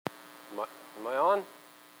Am I on?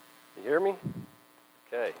 You hear me?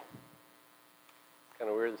 Okay. It's kind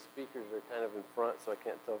of weird. The speakers are kind of in front, so I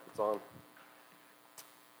can't tell if it's on.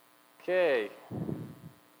 Okay.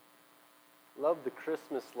 Love the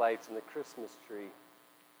Christmas lights and the Christmas tree.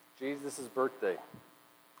 Jesus' birthday.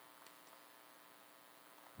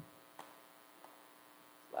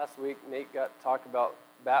 Last week, Nate got to talk about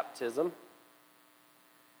baptism.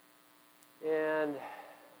 And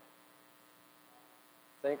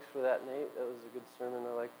thanks for that, Nate. That was a good sermon.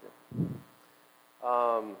 I liked it.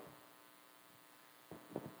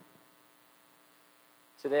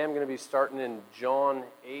 Today I'm going to be starting in John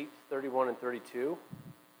 8, 31 and 32.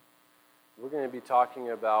 We're going to be talking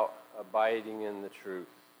about abiding in the truth.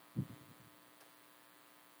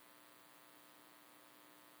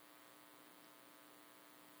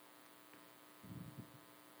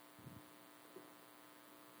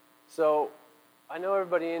 So, I know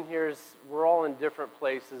everybody in here we're all in different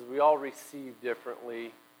places. We all receive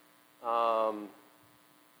differently.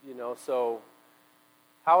 So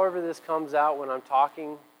however this comes out when I'm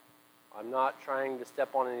talking, I'm not trying to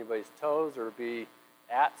step on anybody's toes or be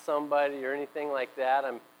at somebody or anything like that.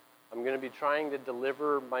 I'm going to be trying to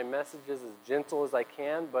deliver my messages as gentle as I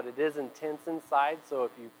can, but it is intense inside. So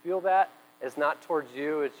if you feel that, it's not towards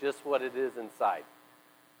you. It's just what it is inside.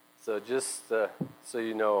 So just so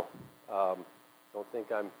you know, don't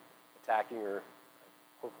think I'm attacking, or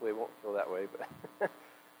hopefully it won't feel that way. But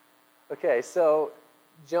okay, so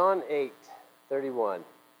John 8, 31.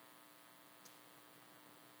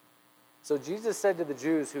 So Jesus said to the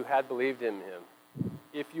Jews who had believed in him,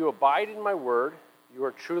 "If you abide in my word, you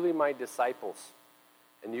are truly my disciples,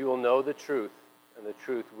 and you will know the truth, and the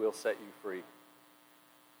truth will set you free."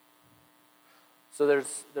 So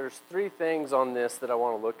there's three things on this that I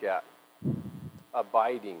want to look at.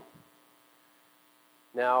 Abiding.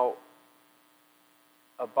 Now,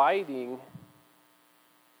 abiding,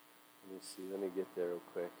 let me get there real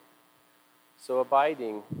quick. So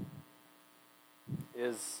abiding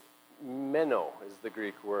is meno, is the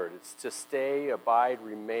Greek word. It's to stay, abide,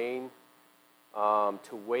 remain,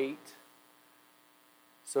 to wait.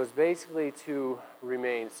 So it's basically to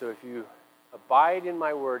remain. So if you abide in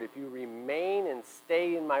my word, if you remain and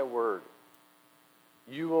stay in my word,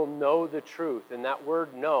 you will know the truth. And that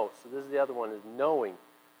word know, so this is the other one, is knowing.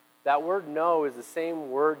 That word know is the same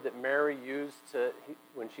word that Mary used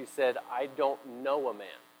when she said, "I don't know a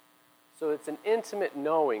man." So it's an intimate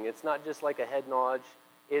knowing. It's not just like a head knowledge.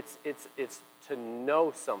 It's to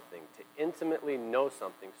know something, to intimately know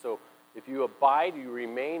something. So if you abide, you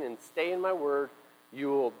remain and stay in my word, you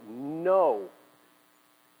will know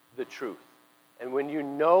the truth. And when you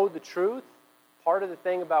know the truth, part of the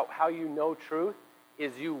thing about how you know truth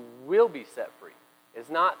is you will be set free. It's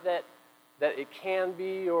not that it can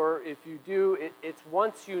be, or if you do, it's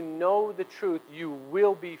once you know the truth, you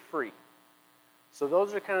will be free. So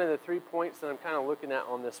those are kind of the 3 points that I'm kind of looking at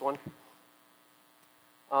on this one.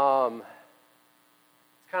 It's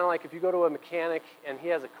kind of like if you go to a mechanic and he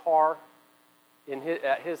has a car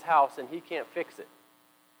at his house and he can't fix it.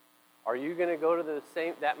 Are you going to go to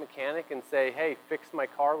that mechanic and say, "Hey, fix my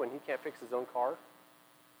car," when he can't fix his own car?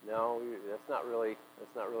 No, that's not really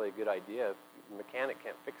a good idea. If the mechanic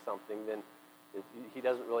can't fix something, then he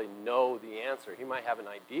doesn't really know the answer. He might have an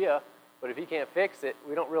idea, but if he can't fix it,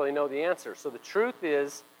 we don't really know the answer. So the truth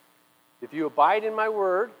is, if you abide in my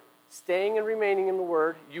word, staying and remaining in the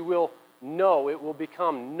word, you will know. It will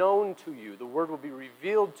become known to you. The word will be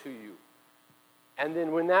revealed to you. And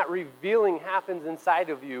then when that revealing happens inside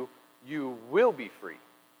of you, you will be free.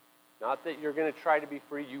 Not that you're going to try to be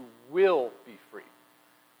free, you will be free.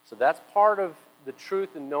 So that's part of the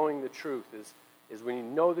truth and knowing the truth is when you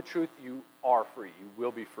know the truth, you are free. You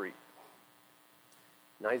will be free.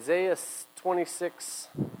 In Isaiah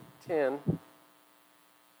 26:10,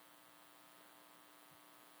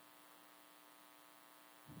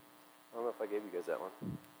 I don't know if I gave you guys that one.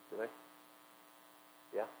 Did I?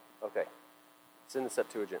 Yeah? Okay. It's in the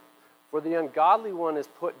Septuagint. "For the ungodly one is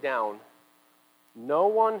put down. No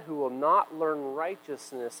one who will not learn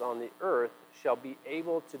righteousness on the earth shall be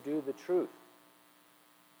able to do the truth.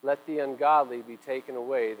 Let the ungodly be taken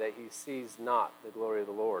away, that he sees not the glory of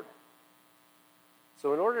the Lord."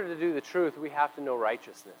 So in order to do the truth, we have to know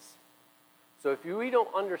righteousness. So if we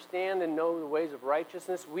don't understand and know the ways of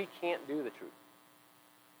righteousness, we can't do the truth.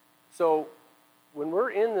 So when we're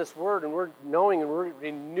in this word and we're knowing and we're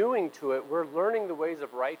renewing to it, we're learning the ways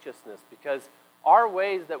of righteousness, because our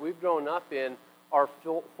ways that we've grown up in are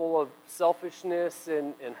full of selfishness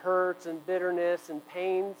and hurts and bitterness and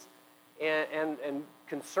pains and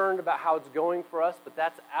concerned about how it's going for us, but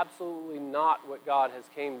that's absolutely not what God has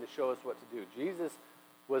came to show us what to do. Jesus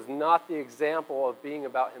was not the example of being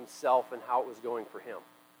about himself and how it was going for him.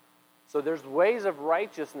 So there's ways of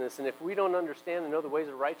righteousness, and if we don't understand and know the ways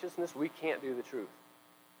of righteousness, we can't do the truth.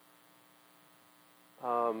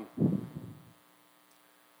 When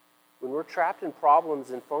we're trapped in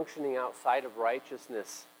problems and functioning outside of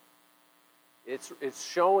righteousness, it's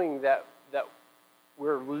showing that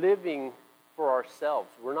we're living for ourselves.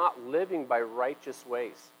 We're not living by righteous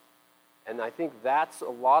ways. And I think that's a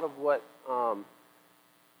lot of what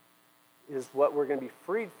is what we're going to be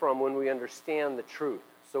freed from when we understand the truth.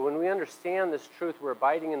 So when we understand this truth, we're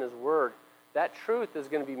abiding in His Word, that truth is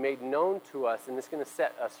going to be made known to us, and it's going to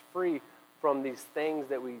set us free from these things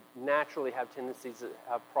that we naturally have tendencies to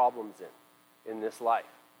have problems in this life.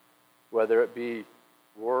 Whether it be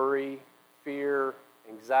worry, fear,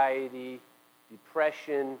 anxiety,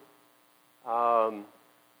 depression,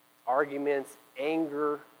 arguments,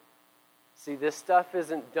 anger. See, this stuff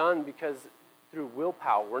isn't done because through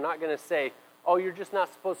willpower. We're not going to say, oh, you're just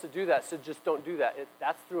not supposed to do that, so just don't do that.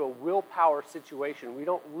 That's through a willpower situation. We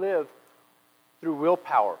don't live through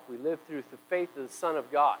willpower. We live through the faith of the Son of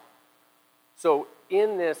God. So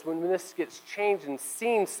in this, when this gets changed and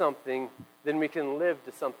seen something, then we can live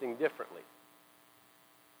to something differently.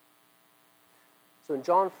 So in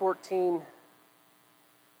John 14,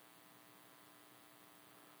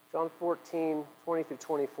 20 through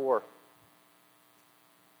 24.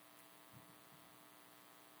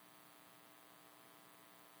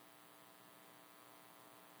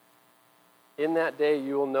 In that day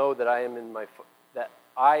you will know that I am in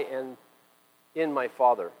my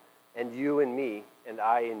Father, and you in me, and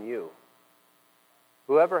I in you.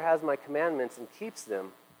 Whoever has my commandments and keeps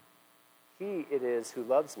them, he it is who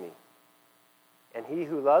loves me. And he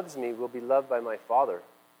who loves me will be loved by my Father,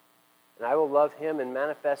 and I will love him and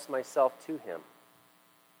manifest myself to him.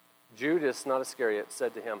 Judas, not Iscariot,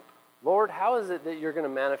 said to him, Lord, how is it that you're going to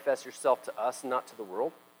manifest yourself to us and not to the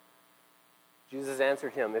world? Jesus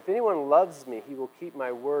answered him, if anyone loves me, he will keep my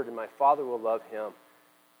word, and my Father will love him.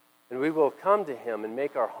 And we will come to him and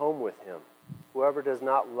make our home with him. Whoever does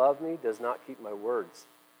not love me does not keep my words.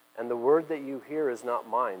 And the word that you hear is not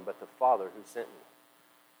mine, but the Father who sent me.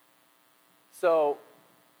 So,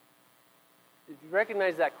 if you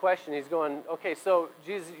recognize that question, he's going, okay, so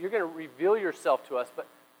Jesus, you're going to reveal yourself to us, but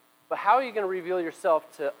how are you going to reveal yourself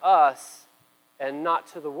to us and not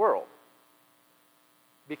to the world?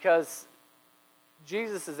 Because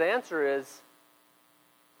Jesus' answer is,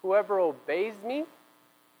 whoever obeys me,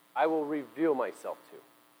 I will reveal myself to.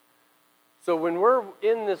 So when we're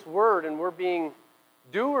in this word and we're being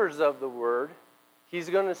doers of the word, he's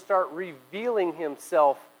going to start revealing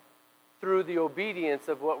himself through the obedience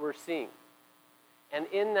of what we're seeing. And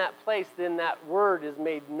in that place, then that word is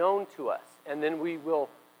made known to us. And then we will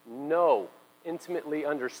know, intimately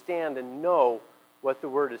understand and know what the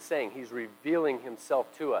word is saying. He's revealing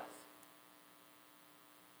himself to us.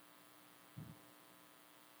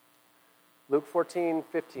 Luke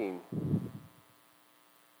 14:15.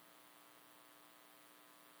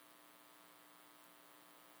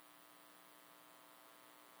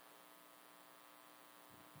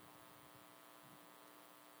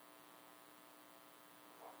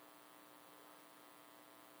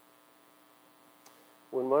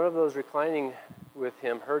 When one of those reclining with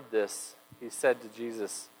him heard this, he said to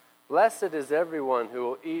Jesus, Blessed is everyone who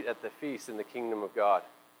will eat at the feast in the kingdom of God.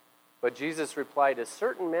 But Jesus replied, A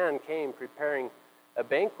certain man came preparing a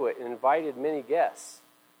banquet and invited many guests.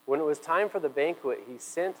 When it was time for the banquet, he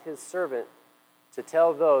sent his servant to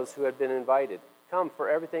tell those who had been invited, Come, for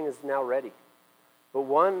everything is now ready. But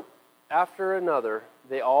one after another,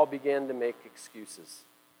 they all began to make excuses.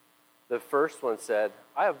 The first one said,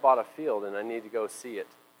 I have bought a field and I need to go see it.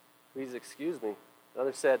 Please excuse me.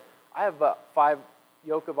 Another said, I have bought 5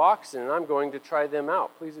 yoke of oxen and I'm going to try them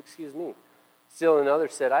out. Please excuse me. Still another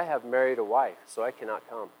said, I have married a wife, so I cannot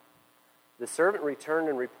come. The servant returned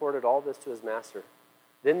and reported all this to his master.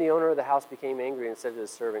 Then the owner of the house became angry and said to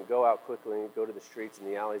his servant, Go out quickly and go to the streets and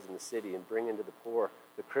the alleys in the city and bring into the poor,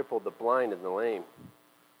 the crippled, the blind, and the lame.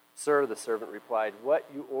 Sir, the servant replied, What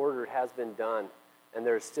you ordered has been done, and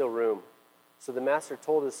there is still room. So the master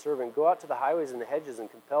told his servant, Go out to the highways and the hedges and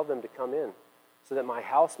compel them to come in, so that my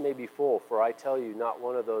house may be full, for I tell you, not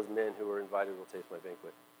one of those men who were invited will taste my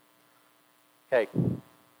banquet. Okay.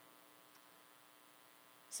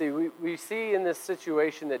 See, we see in this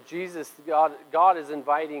situation that God is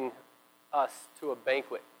inviting us to a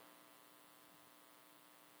banquet.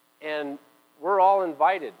 And we're all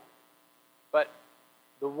invited. But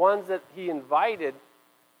the ones that he invited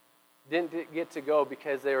didn't get to go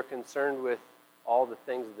because they were concerned with all the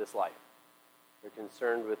things of this life. They're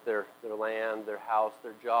concerned with their land, their house,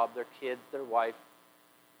 their job, their kids, their wife.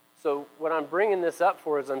 So what I'm bringing this up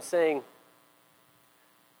for is I'm saying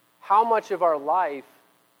how much of our life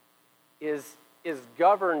is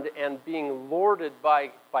governed and being lorded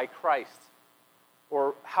by Christ,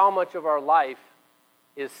 or how much of our life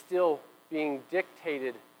is still being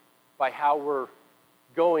dictated by how we're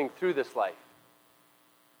going through this life.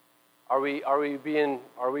 Are we being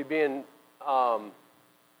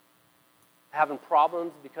having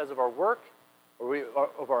problems because of our work, or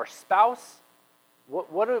of our spouse?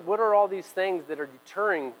 What are all these things that are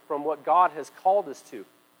deterring from what God has called us to?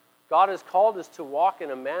 God has called us to walk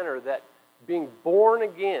in a manner that, being born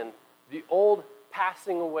again, the old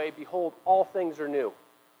passing away, behold, all things are new.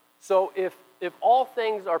 So if all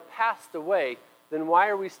things are passed away, then why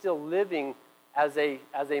are we still living as a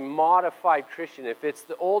modified Christian? If it's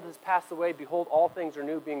the old has passed away, behold, all things are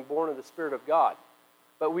new, being born of the Spirit of God.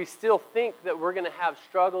 But we still think that we're going to have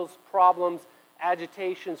struggles, problems,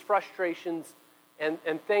 agitations, frustrations,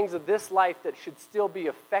 and things of this life that should still be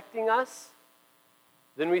affecting us,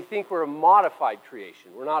 then we think we're a modified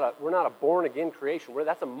creation. We're not a born-again creation.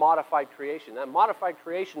 That's a modified creation. That modified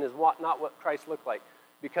creation is not what Christ looked like,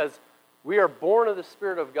 because we are born of the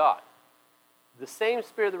Spirit of God. The same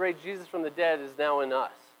Spirit that raised Jesus from the dead is now in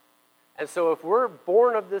us. And so if we're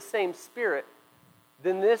born of this same Spirit,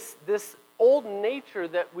 then this old nature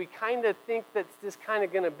that we kind of think that's just kind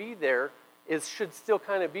of going to be there should still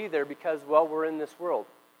kind of be there because, well, we're in this world.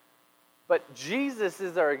 But Jesus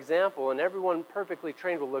is our example, and everyone perfectly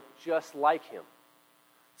trained will look just like him.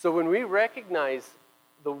 So when we recognize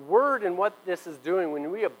the Word and what this is doing,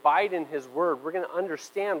 when we abide in His Word, we're going to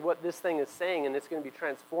understand what this thing is saying, and it's going to be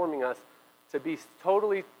transforming us to be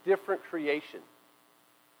totally different creation.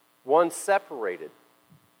 One separated.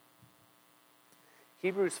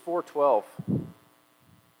 Hebrews 4:12.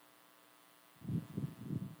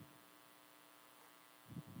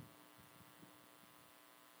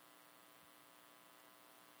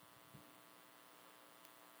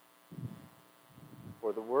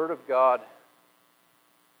 For the Word of God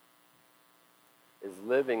is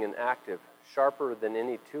living and active, sharper than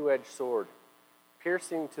any two-edged sword,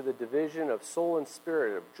 piercing to the division of soul and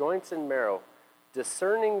spirit, of joints and marrow,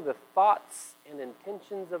 discerning the thoughts and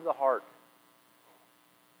intentions of the heart.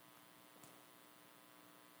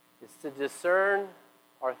 It's to discern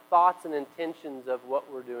our thoughts and intentions of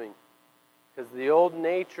what we're doing. Because the old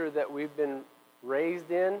nature that we've been raised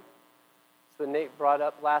in, that's what Nate brought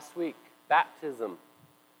up last week, baptism.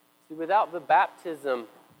 See, without the baptism,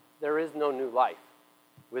 there is no new life.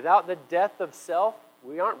 Without the death of self,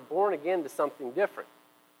 we aren't born again to something different.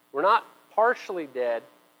 We're not partially dead.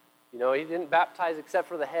 He didn't baptize except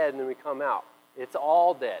for the head and then we come out. It's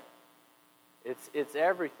all dead. It's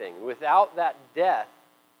everything. Without that death,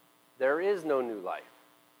 there is no new life.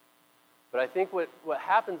 But I think what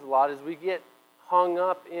happens a lot is we get hung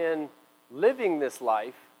up in living this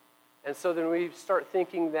life, and so then we start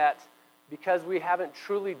thinking that because we haven't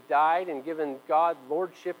truly died and given God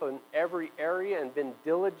lordship in every area and been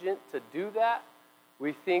diligent to do that,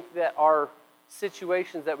 we think that our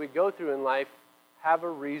situations that we go through in life have a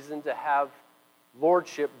reason to have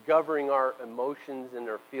lordship governing our emotions and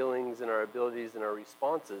our feelings and our abilities and our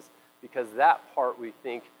responses, because that part we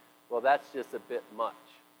think, well, that's just a bit much.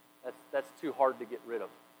 That's too hard to get rid of.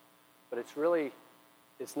 But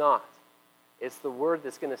it's not. It's the Word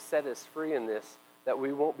that's going to set us free in this, that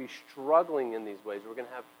we won't be struggling in these ways. We're going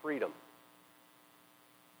to have freedom.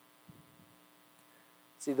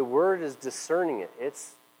 See, the Word is discerning it.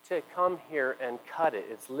 It's to come here and cut it.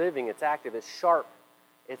 It's living, it's active, it's sharp.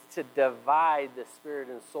 It's to divide the spirit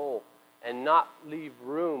and soul and not leave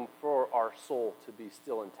room for our soul to be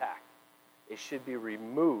still intact. It should be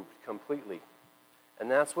removed completely.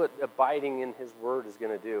 And that's what abiding in His Word is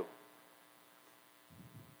going to do.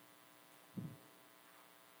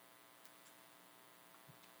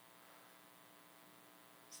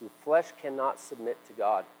 See, flesh cannot submit to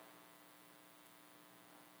God.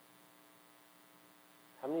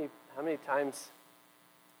 How many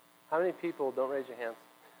people, don't raise your hands,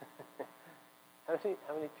 how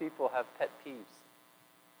many people have pet peeves?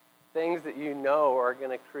 Things that you know are going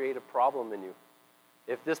to create a problem in you.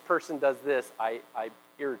 If this person does this, I'm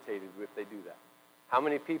irritated if they do that. How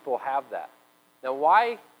many people have that? Now,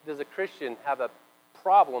 why does a Christian have a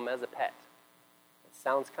problem as a pet? It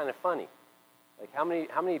sounds kind of funny. Like how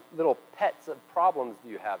many little pets of problems do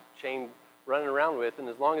you have chained running around with? And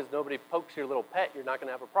as long as nobody pokes your little pet, you're not going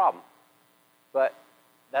to have a problem. But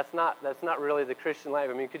that's not really the Christian life.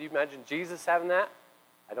 I mean, could you imagine Jesus having that?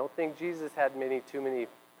 I don't think Jesus had too many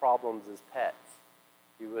problems as pets.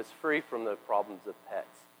 He was free from the problems of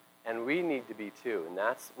pets. And we need to be too. And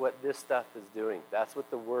that's what this stuff is doing. That's what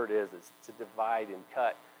the Word is. It's to divide and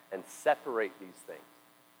cut and separate these things.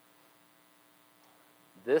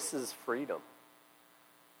 This is freedom.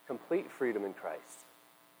 Complete freedom in Christ.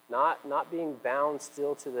 Not being bound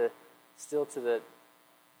still to the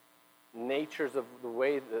natures of the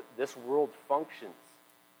way that this world functions.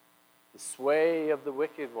 The sway of the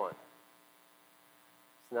wicked one.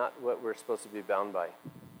 It's not what we're supposed to be bound by.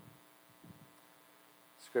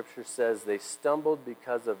 Scripture says they stumbled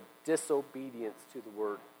because of disobedience to the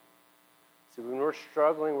word. So when we're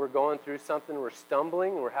struggling, we're going through something, we're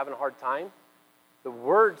stumbling, we're having a hard time, the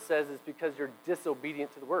word says it's because you're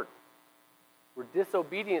disobedient to the word. We're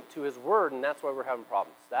disobedient to his word, and that's why we're having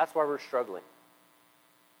problems. That's why we're struggling.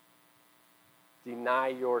 Deny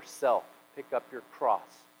yourself. Pick up your cross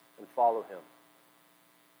and follow him.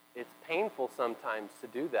 It's painful sometimes to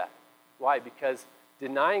do that. Why? Because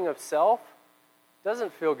denying of self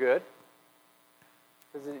doesn't feel good,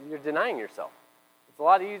 because you're denying yourself. It's a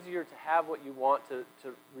lot easier to have what you want, to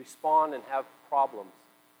respond and have problems.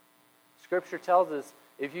 Scripture tells us,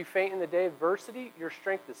 if you faint in the day of adversity, your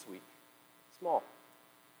strength is weak. Small.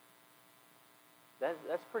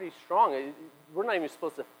 That's pretty strong. We're not even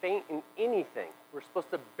supposed to faint in anything. We're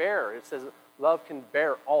supposed to bear. It says love can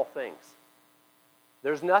bear all things.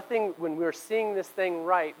 There's nothing, when we're seeing this thing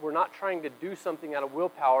right, we're not trying to do something out of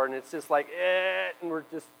willpower, and it's just like, and we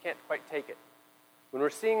just can't quite take it. When we're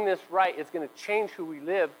seeing this right, it's going to change who we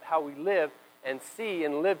live, how we live, and see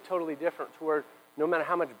and live totally different, to where no matter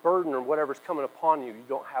how much burden or whatever's coming upon you, you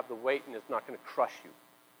don't have the weight, and it's not going to crush you.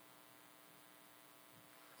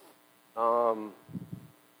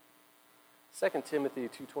 2 Timothy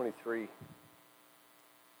 2:23.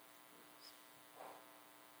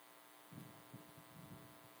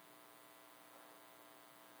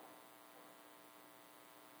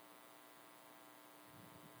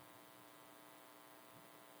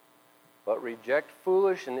 But reject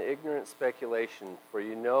foolish and ignorant speculation, for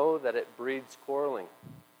you know that it breeds quarreling.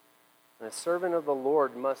 And a servant of the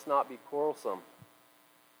Lord must not be quarrelsome,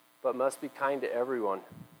 but must be kind to everyone,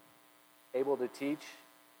 able to teach,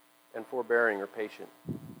 and forbearing or patient.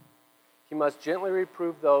 He must gently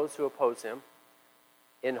reprove those who oppose him,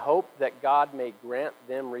 in hope that God may grant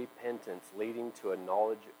them repentance, leading to a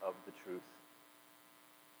knowledge of the truth.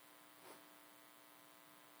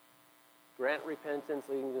 Grant repentance,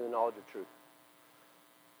 leading to the knowledge of truth.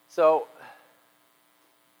 So,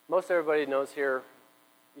 most everybody knows here,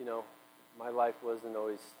 my life wasn't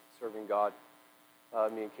always serving God.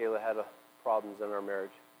 Me and Kayla had problems in our marriage.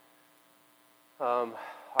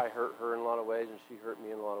 I hurt her in a lot of ways, and she hurt me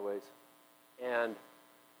in a lot of ways. And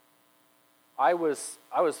I was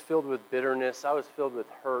filled with bitterness. I was filled with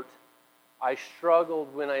hurt. I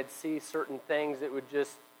struggled when I'd see certain things. It would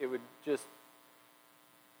just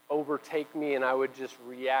overtake me, and I would just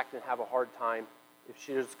react and have a hard time. If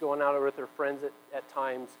she was going out with her friends at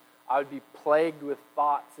times, I would be plagued with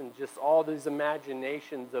thoughts and just all these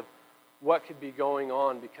imaginations of what could be going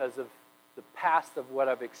on because of the past of what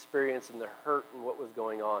I've experienced and the hurt and what was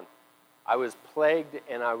going on. I was plagued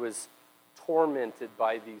and I was tormented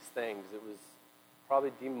by these things. It was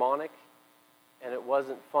probably demonic, and it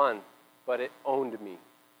wasn't fun, but it owned me.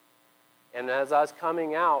 And as I was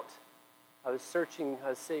coming out, I was searching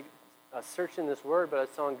this word, but I was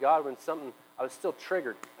telling God when something, I was still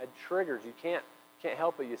triggered. I had triggers. You can't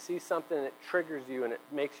help it. You see something and it triggers you and it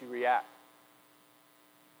makes you react.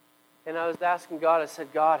 And I was asking God, I said,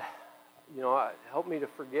 God, help me to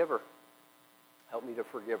forgive her. Help me to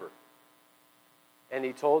forgive her. And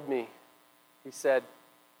he told me, he said,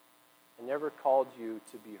 I never called you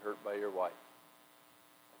to be hurt by your wife.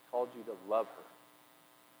 I called you to love her.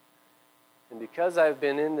 And because I've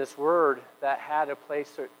been in this word, that had a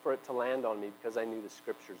place for it to land on me, because I knew the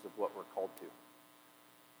scriptures of what we're called to.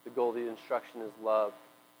 The goal of the instruction is love.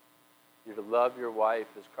 You're to love your wife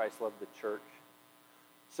as Christ loved the church.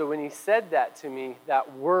 So when he said that to me,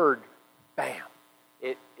 that word, bam,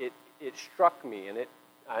 it struck me,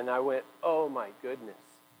 and I went, oh my goodness,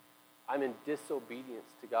 I'm in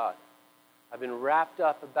disobedience to God. I've been wrapped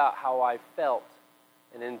up about how I felt.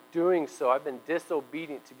 And in doing so, I've been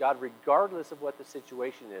disobedient to God regardless of what the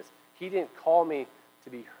situation is. He didn't call me to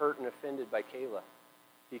be hurt and offended by Kayla.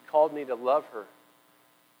 He called me to love her.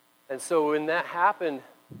 And so when that happened,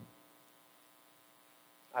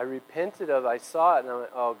 I repented of it. I saw it, and I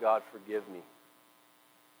went, oh, God, forgive me.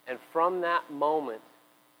 And from that moment,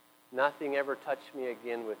 nothing ever touched me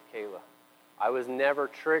again with Kayla. I was never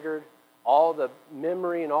triggered. All the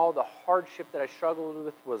memory and all the hardship that I struggled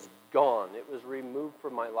with was gone. It was removed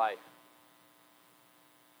from my life.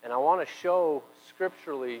 And I want to show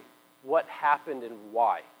scripturally what happened and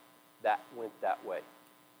why that went that way.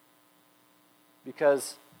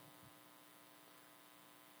 Because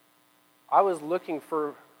I was looking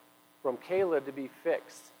from Kayla to be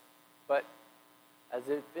fixed. But as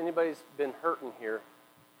if anybody's been hurting here,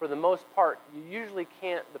 for the most part,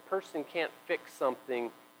 the person can't fix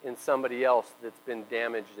something in somebody else that's been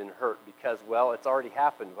damaged and hurt because, well, it's already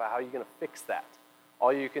happened. Well, how are you going to fix that?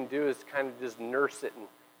 All you can do is kind of just nurse it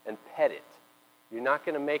and pet it. You're not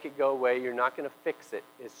going to make it go away. You're not going to fix it.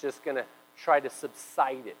 It's just going to try to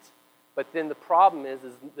subside it. But then the problem is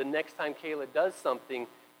the next time Kayla does something,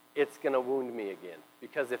 it's going to wound me again.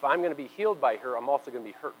 Because if I'm going to be healed by her, I'm also going to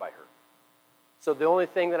be hurt by her. So the only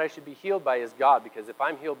thing that I should be healed by is God, because if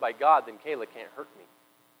I'm healed by God, then Kayla can't hurt me.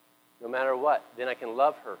 No matter what, then I can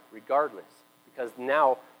love her regardless, because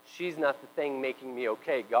now she's not the thing making me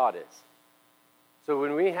okay, God is. So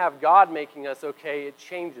when we have God making us okay, it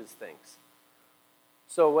changes things.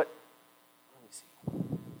 So let me see,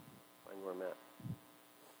 find where I'm at.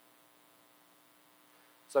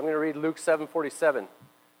 So I'm going to read Luke 7:47.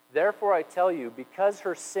 Therefore I tell you, because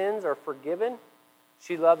her sins are forgiven,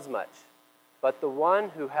 she loves much. But the one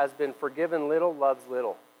who has been forgiven little loves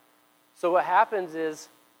little. So what happens is,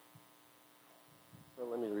 well,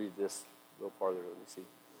 let me read this a little farther. Let me see.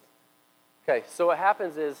 Okay, so what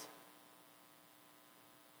happens is,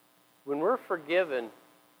 when we're forgiven,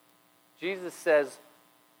 Jesus says,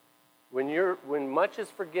 when much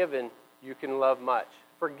is forgiven, you can love much.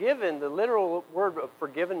 Forgiven, the literal word of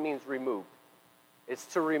forgiven means removed. It's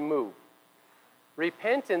to remove.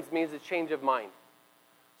 Repentance means a change of mind.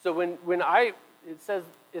 So it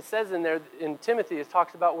says in there, in Timothy, it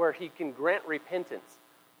talks about where he can grant repentance.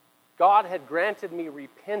 God had granted me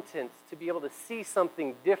repentance to be able to see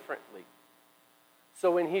something differently. So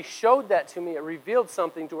when he showed that to me, it revealed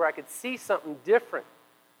something to where I could see something different.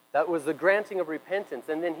 That was the granting of repentance.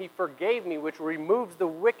 And then he forgave me, which removes the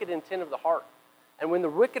wicked intent of the heart. And when the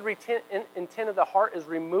wicked intent of the heart is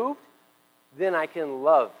removed, then I can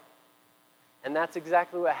love. And that's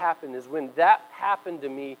exactly what happened, is when that happened to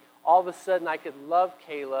me, all of a sudden I could love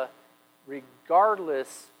Kayla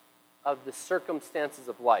regardless of the circumstances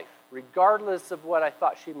of life, regardless of what I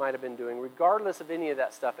thought she might have been doing, regardless of any of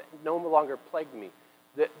that stuff. It no longer plagued me.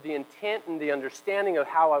 The intent and the understanding of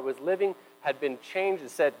how I was living had been changed.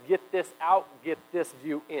 It said, get this out, get this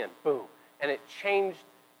view in. Boom. And it changed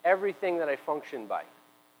everything that I functioned by.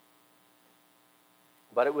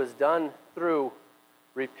 But it was done through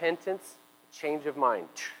repentance, change of mind,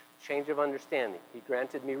 change of understanding. He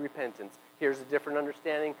granted me repentance. Here's a different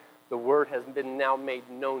understanding. The word has been now made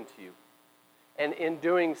known to you. And in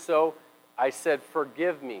doing so, I said,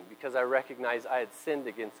 forgive me, because I recognized I had sinned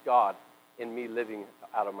against God in me living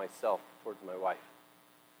out of myself towards my wife.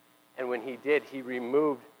 And when he did, he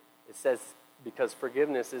removed, it says, because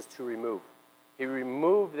forgiveness is to remove. He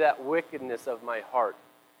removed that wickedness of my heart.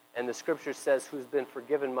 And the scripture says, who's been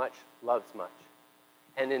forgiven much, loves much.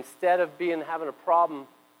 And instead of having a problem,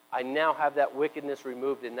 I now have that wickedness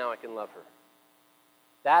removed, and now I can love her.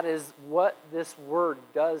 That is what this word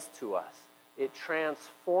does to us. It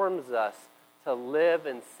transforms us to live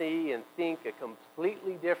and see and think a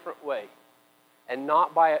completely different way. And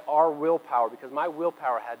not by our willpower, because my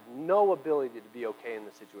willpower had no ability to be okay in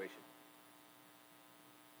the situation.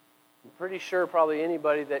 I'm pretty sure probably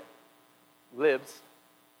anybody that lives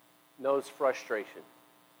knows frustration,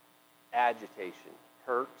 agitation,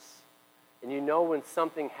 hurts. And you know when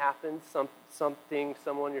something happens,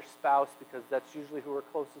 someone, your spouse, because that's usually who we're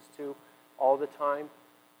closest to all the time,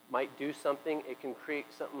 might do something, it can create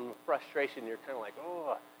something of frustration. You're kind of like,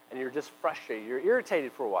 oh, and you're just frustrated. You're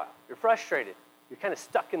irritated for a while. You're frustrated. You're kind of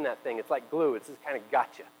stuck in that thing. It's like glue. It's just kind of got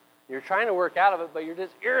you. You're trying to work out of it, but you're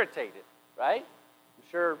just irritated, right? I'm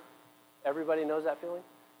sure everybody knows that feeling.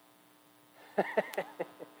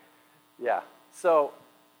 Yeah. So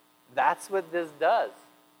that's what this does.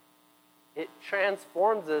 It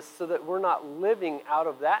transforms us so that we're not living out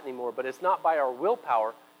of that anymore, but it's not by our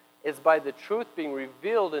willpower. It's by the truth being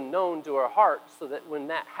revealed and known to our hearts, so that when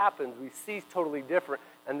that happens, we see totally different,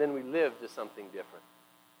 and then we live to something different.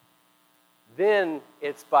 Then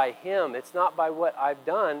it's by him. It's not by what I've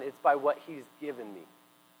done. It's by what he's given me.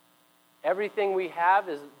 Everything we have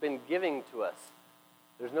has been given to us.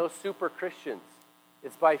 There's no super Christians.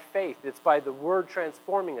 It's by faith. It's by the word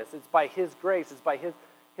transforming us. It's by his grace. It's by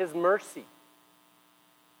his mercy.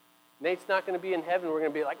 Nate's not going to be in heaven. We're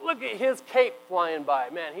going to be like, look at his cape flying by.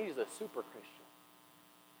 Man, he's a super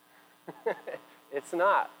Christian. It's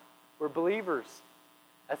not. We're believers.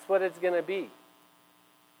 That's what it's going to be.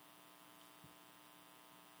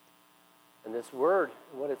 And this word,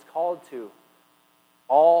 what it's called to,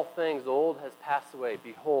 all things old has passed away.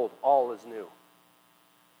 Behold, all is new.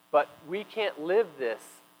 But we can't live this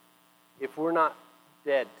if we're not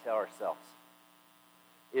dead to ourselves.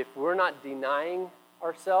 if we're not denying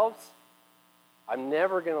ourselves, I'm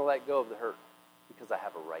never going to let go of the hurt because I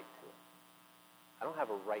have a right to it. I don't have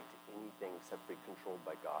a right to anything except be controlled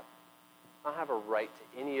by God. I don't have a right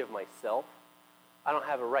to any of myself. I don't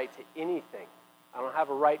have a right to anything. I don't have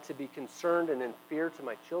a right to be concerned and in fear to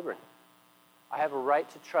my children. I have a right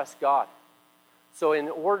to trust God. So in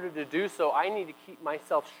order to do so, I need to keep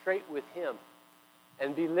myself straight with Him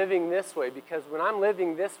and be living this way, because when I'm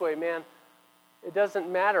living this way, man, it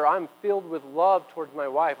doesn't matter. I'm filled with love towards my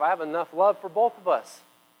wife. I have enough love for both of us.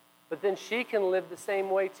 But then she can live the same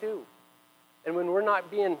way too. And when we're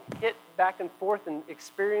not being hit back and forth and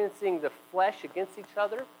experiencing the flesh against each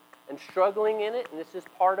other and struggling in it, and it's just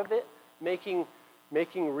part of it, making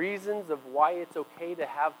reasons of why it's okay to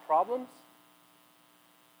have problems.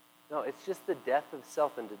 No, it's just the death of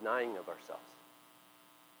self and denying of ourselves.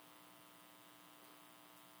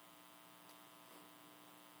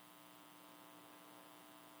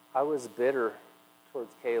 I was bitter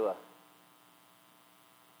towards Kayla.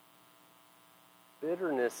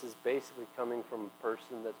 Bitterness is basically coming from a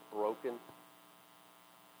person that's broken,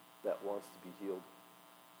 that wants to be healed.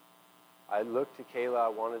 I looked to Kayla, I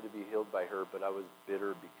wanted to be healed by her, but I was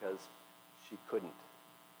bitter because she couldn't.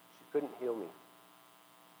 She couldn't heal me.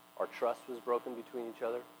 Our trust was broken between each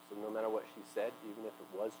other, so no matter what she said, even if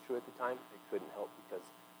it was true at the time, it couldn't help because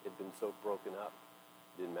it had been so broken up.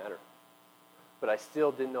 It didn't matter. But I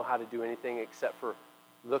still didn't know how to do anything except for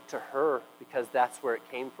look to her, because that's where it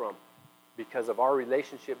came from. Because of our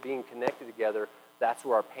relationship being connected together, that's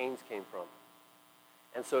where our pains came from.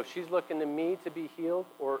 And so if she's looking to me to be healed,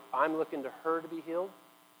 or I'm looking to her to be healed,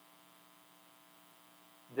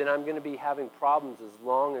 then I'm going to be having problems as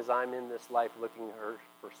long as I'm in this life looking to her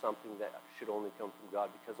for something that should only come from God,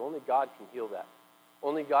 because only God can heal that.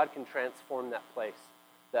 Only God can transform that place,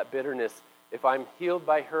 that bitterness. If I'm healed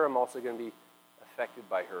by her, I'm also going to be affected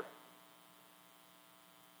by her.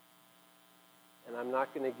 And I'm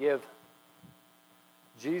not going to give.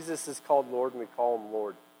 Jesus is called Lord, and we call him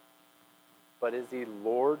Lord. But is he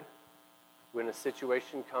Lord when a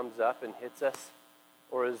situation comes up and hits us?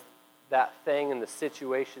 Or is that thing in the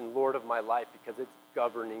situation Lord of my life because it's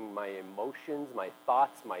governing my emotions, my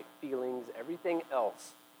thoughts, my feelings, everything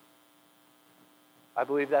else? I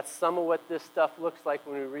believe that's some of what this stuff looks like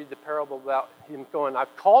when we read the parable about him going,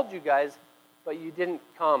 I've called you guys, but you didn't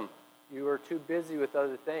come. You were too busy with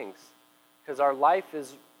other things. Because our life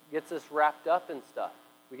gets us wrapped up in stuff.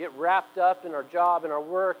 We get wrapped up in our job and our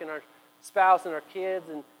work and our spouse and our kids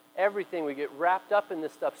and everything. We get wrapped up in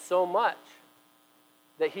this stuff so much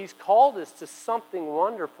that he's called us to something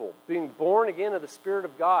wonderful, being born again of the Spirit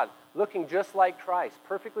of God, looking just like Christ,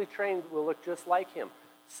 perfectly trained will look just like him.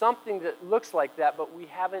 Something that looks like that, but we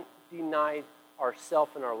haven't denied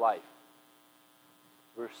ourselves in our life.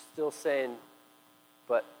 We're still saying,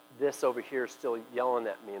 but this over here is still yelling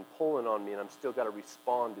at me and pulling on me, and I'm still got to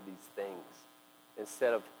respond to these things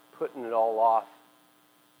instead of putting it all off.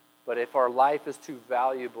 But if our life is too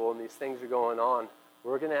valuable and these things are going on,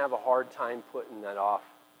 we're going to have a hard time putting that off.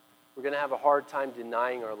 We're going to have a hard time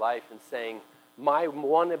denying our life and saying, my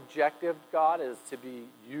one objective, God, is to be,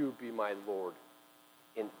 you be my Lord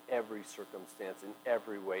in every circumstance, in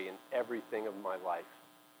every way, in everything of my life.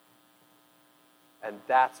 And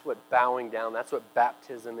that's what bowing down, that's what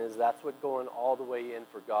baptism is, that's what going all the way in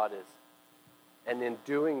for God is. And in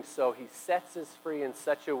doing so, he sets us free in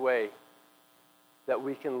such a way that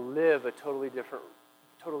we can live a totally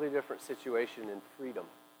different situation in freedom.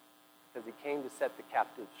 Because he came to set the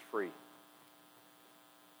captives free.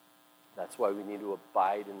 That's why we need to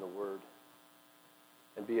abide in the Word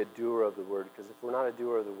and be a doer of the Word. Because if we're not a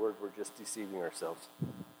doer of the Word, we're just deceiving ourselves.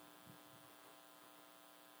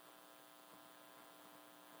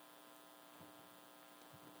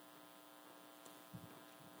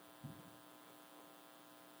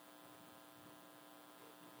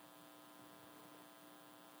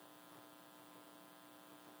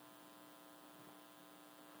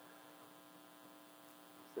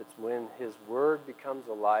 It's when his word becomes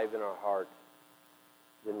alive in our heart,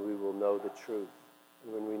 then we will know the truth.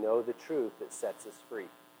 And when we know the truth, it sets us free.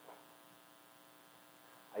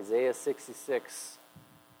 Isaiah 66,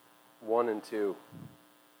 1 and 2.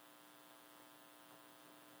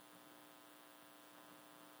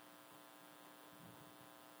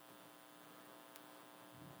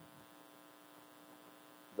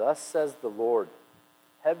 Thus says the Lord,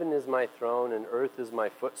 heaven is my throne and earth is my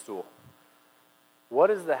footstool. What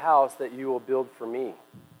is the house that you will build for me?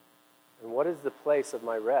 And what is the place of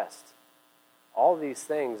my rest? All these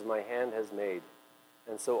things my hand has made,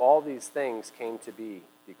 and so all these things came to be,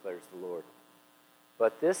 declares the Lord.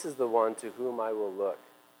 But this is the one to whom I will look,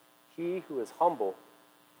 he who is humble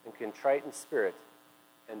and contrite in spirit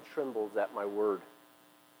and trembles at my word.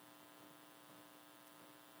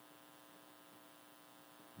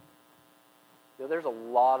 There's a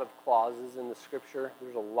lot of clauses in the Scripture.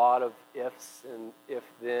 There's a lot of ifs and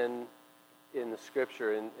if-then in the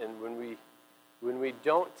Scripture. And when we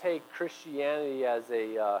don't take Christianity as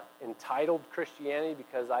a entitled Christianity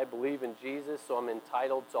because I believe in Jesus, so I'm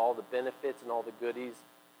entitled to all the benefits and all the goodies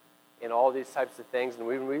and all these types of things. And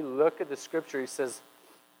when we look at the Scripture, he says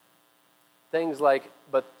things like,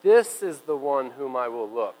 but this is the one whom I will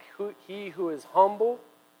look. He who is humble,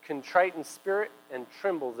 contrite in spirit, and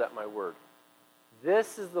trembles at my word.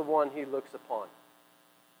 This is the one he looks upon.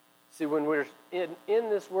 See, when we're in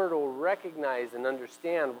this word, we'll recognize and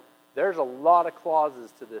understand there's a lot of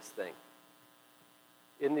clauses to this thing.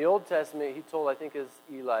 In the Old Testament, he told, I think it was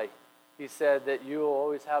Eli, he said that you will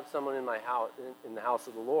always have someone in my house, in the house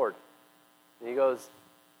of the Lord. And he goes,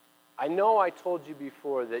 I know I told you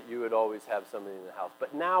before that you would always have somebody in the house,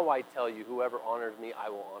 but now I tell you, whoever honors me, I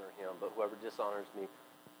will honor him, but whoever dishonors me,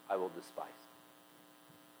 I will despise.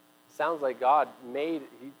 Sounds like God made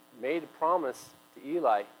a promise to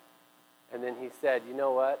Eli, and then he said, you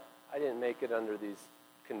know what? I didn't make it under these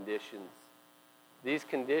conditions. These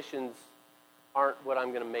conditions aren't what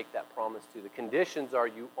I'm going to make that promise to. The conditions are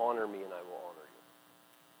you honor me and I will honor you.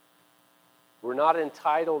 We're not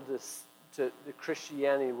entitled to the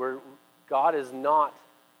Christianity where God is not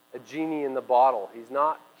a genie in the bottle. He's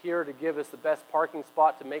not here to give us the best parking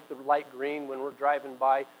spot, to make the light green when we're driving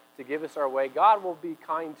by, to give us our way. God will be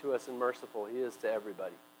kind to us and merciful. He is to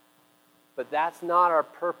everybody. But that's not our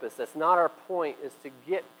purpose. That's not our point, is to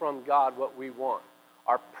get from God what we want.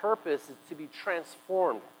 Our purpose is to be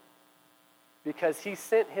transformed because he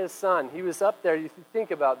sent his son. He was up there. You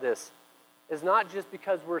think about this. It's not just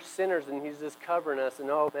because we're sinners and he's just covering us and,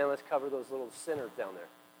 oh, man, let's cover those little sinners down there.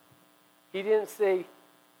 He didn't say,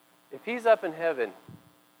 if he's up in heaven,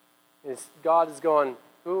 God is going,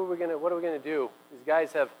 what are we going to do? These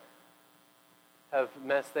guys have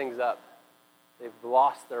messed things up. They've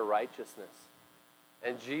lost their righteousness.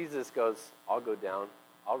 And Jesus goes, I'll go down.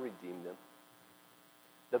 I'll redeem them.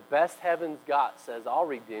 The best heaven's got says, I'll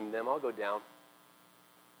redeem them. I'll go down.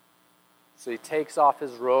 So he takes off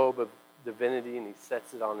his robe of divinity and he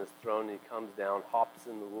sets it on his throne and he comes down, hops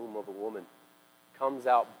in the womb of a woman, comes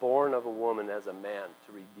out born of a woman as a man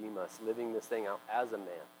to redeem us, living this thing out as a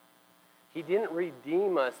man. He didn't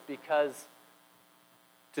redeem us because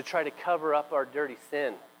to try to cover up our dirty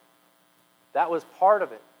sin. That was part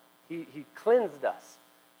of it. He cleansed us.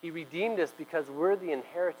 He redeemed us because we're the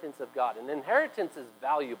inheritance of God. And inheritance is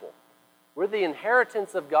valuable. We're the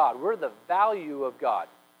inheritance of God. We're the value of God.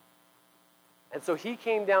 And so he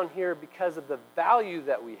came down here because of the value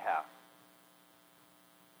that we have.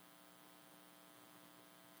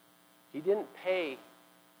 He didn't pay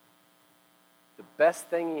the best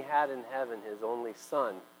thing he had in heaven, his only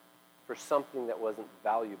son, for something that wasn't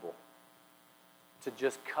valuable. To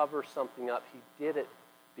just cover something up. He did it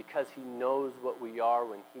because he knows what we are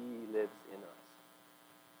when he lives in us.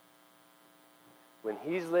 When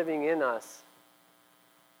he's living in us,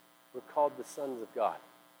 we're called the sons of God.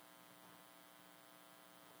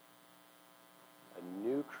 A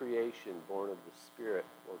new creation born of the Spirit,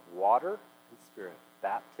 of water and Spirit,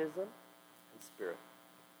 baptism and Spirit.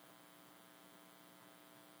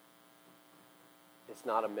 It's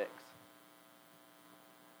not a mix.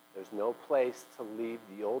 There's no place to leave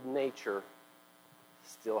the old nature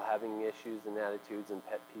still having issues and attitudes and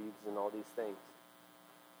pet peeves and all these things.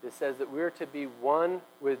 It says that we're to be one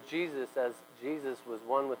with Jesus as Jesus was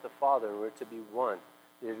one with the Father, and we're to be one.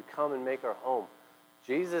 They're to come and make our home.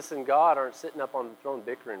 Jesus and God aren't sitting up on the throne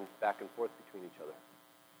bickering back and forth between each other.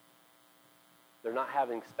 They're not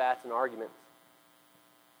having spats and arguments.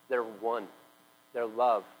 They're one. They're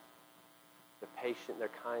love. They're patient. They're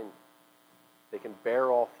kind. They can bear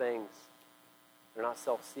all things. They're not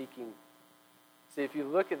self-seeking. See, if you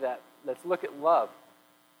look at that, let's look at love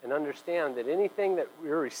and understand that anything that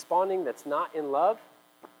we're responding that's not in love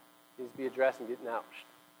needs to be addressed and getting out.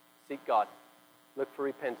 Seek God. Look for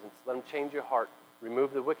repentance. Let him change your heart.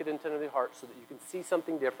 Remove the wicked intent of the heart so that you can see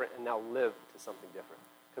something different and now live to something different.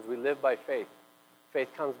 Because we live by faith. Faith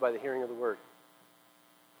comes by the hearing of the word.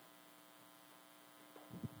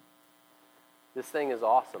 This thing is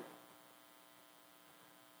awesome.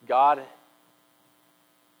 God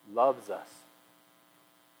loves us.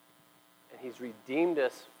 And he's redeemed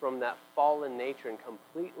us from that fallen nature and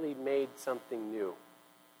completely made something new.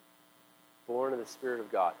 Born of the Spirit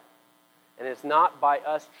of God. And it's not by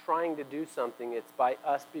us trying to do something, it's by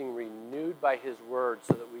us being renewed by his word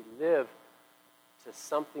so that we live to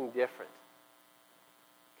something different.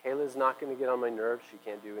 Kayla's not going to get on my nerves. She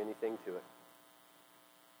can't do anything to it.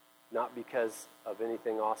 Not because of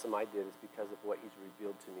anything awesome I did. It's because of what he's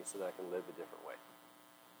revealed to me so that I can live a different way.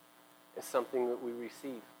 It's something that we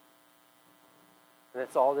receive. And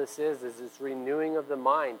that's all this is this renewing of the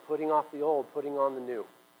mind, putting off the old, putting on the new.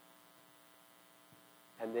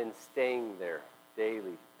 And then staying there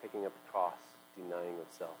daily, picking up the cross, denying of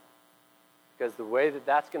self. Because the way that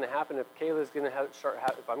that's going to happen, if Kayla's going to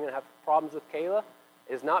if I'm going to have problems with Kayla,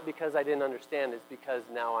 is not because I didn't understand. It's because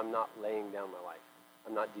now I'm not laying down my life.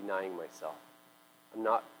 I'm not denying myself. I'm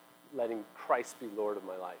not letting Christ be Lord of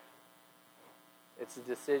my life. It's a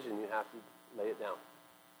decision. You have to lay it down.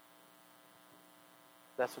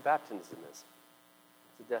 That's what baptism is.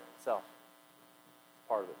 It's the death itself. It's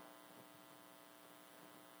part of it.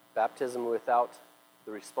 Baptism without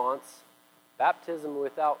the response, baptism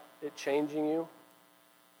without it changing you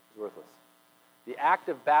is worthless. The act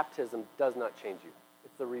of baptism does not change you.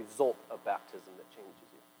 It's the result of baptism that changes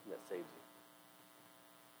you and that saves you.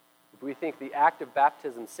 If we think the act of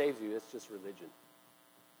baptism saves you, it's just religion.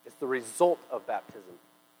 It's the result of baptism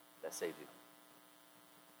that saves you.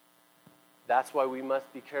 That's why we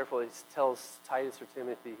must be careful. He tells Titus or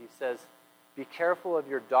Timothy, he says, be careful of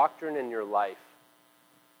your doctrine and your life,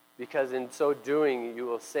 because in so doing you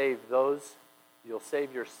will save you'll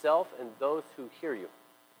save yourself and those who hear you.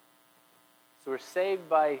 So we're saved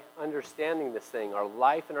by understanding this thing, our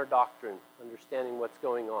life and our doctrine, understanding what's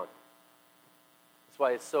going on. That's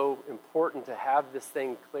why it's so important to have this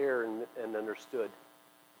thing clear and understood.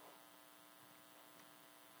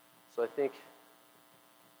 So I think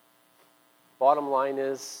bottom line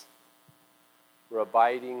is we're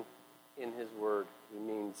abiding in his word. It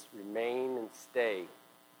means remain and stay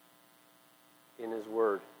in his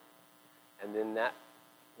word. And then that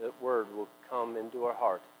word will come into our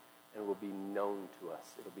heart and will be known to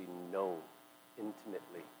us. It'll be known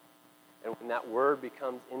intimately. And when that word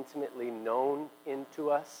becomes intimately known into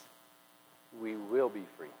us, we will be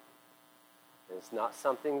free. And it's not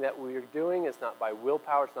something that we are doing. It's not by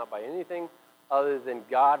willpower. It's not by anything other than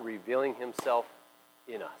God revealing himself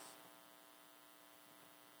in us.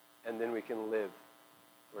 And then we can live.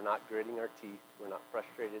 We're not gritting our teeth. We're not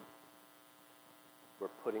frustrated. We're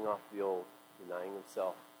putting off the old, denying of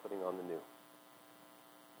self, putting on the new.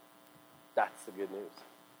 That's the good news.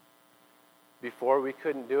 Before, we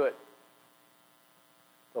couldn't do it.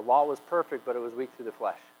 The law was perfect, but it was weak through the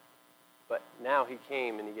flesh. But now he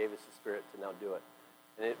came and he gave us the Spirit to now do it.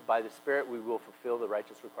 And by the Spirit, we will fulfill the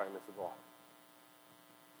righteous requirements of the law.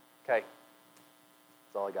 Okay.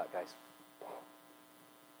 That's all I got, guys.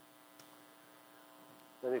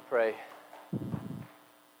 Let me pray.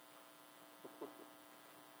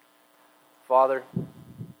 Father,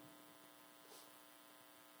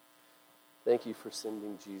 thank you for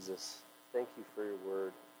sending Jesus. Thank you for your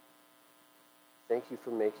word. Thank you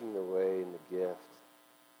for making the way and the gift.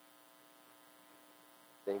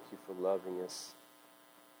 Thank you for loving us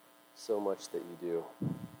so much that you do.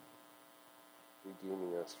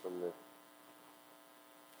 Redeeming us from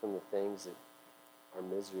the things that are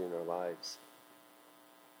misery in our lives.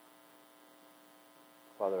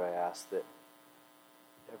 Father, I ask that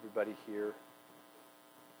everybody here,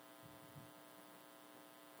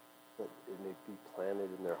 that it may be planted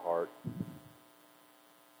in their heart.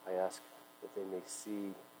 I ask that they may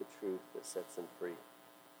see the truth that sets them free.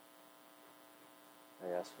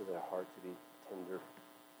 I ask for their heart to be tender,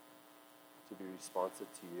 to be responsive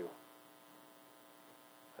to you.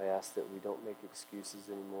 I ask that we don't make excuses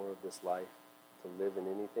anymore of this life to live in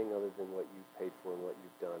anything other than what you've paid for and what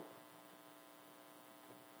you've done.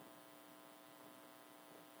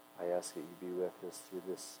 I ask that you be with us through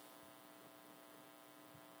this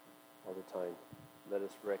all the time. Let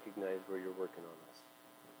us recognize where you're working on us.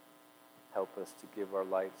 Help us to give our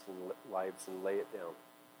lives and lay it down.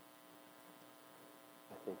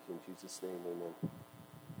 I thank you in Jesus' name, amen.